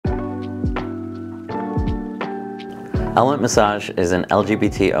Element Massage is an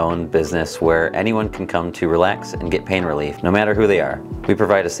LGBT-owned business where anyone can come to relax and get pain relief, no matter who they are. We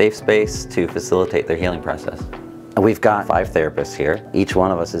provide a safe space to facilitate their healing process. We've got 5 therapists here. Each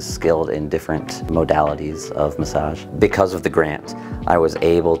one of us is skilled in different modalities of massage. Because of the grant, I was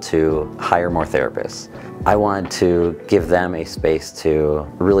able to hire more therapists. I wanted to give them a space to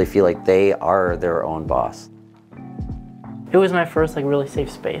really feel like they are their own boss. It was my first really safe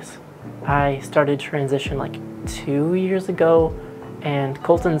space. I started transition 2 years ago, and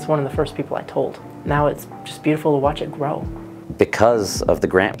Colton's one of the first people I told. Now it's just beautiful to watch it grow. Because of the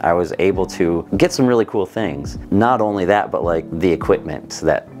grant, I was able to get some really cool things. Not only that, but the equipment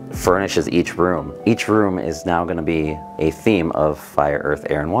that furnishes each room. Each room is now going to be a theme of fire, earth,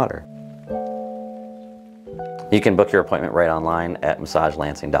 air, and water. You can book your appointment right online at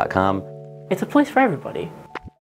massagelansing.com. It's a place for everybody.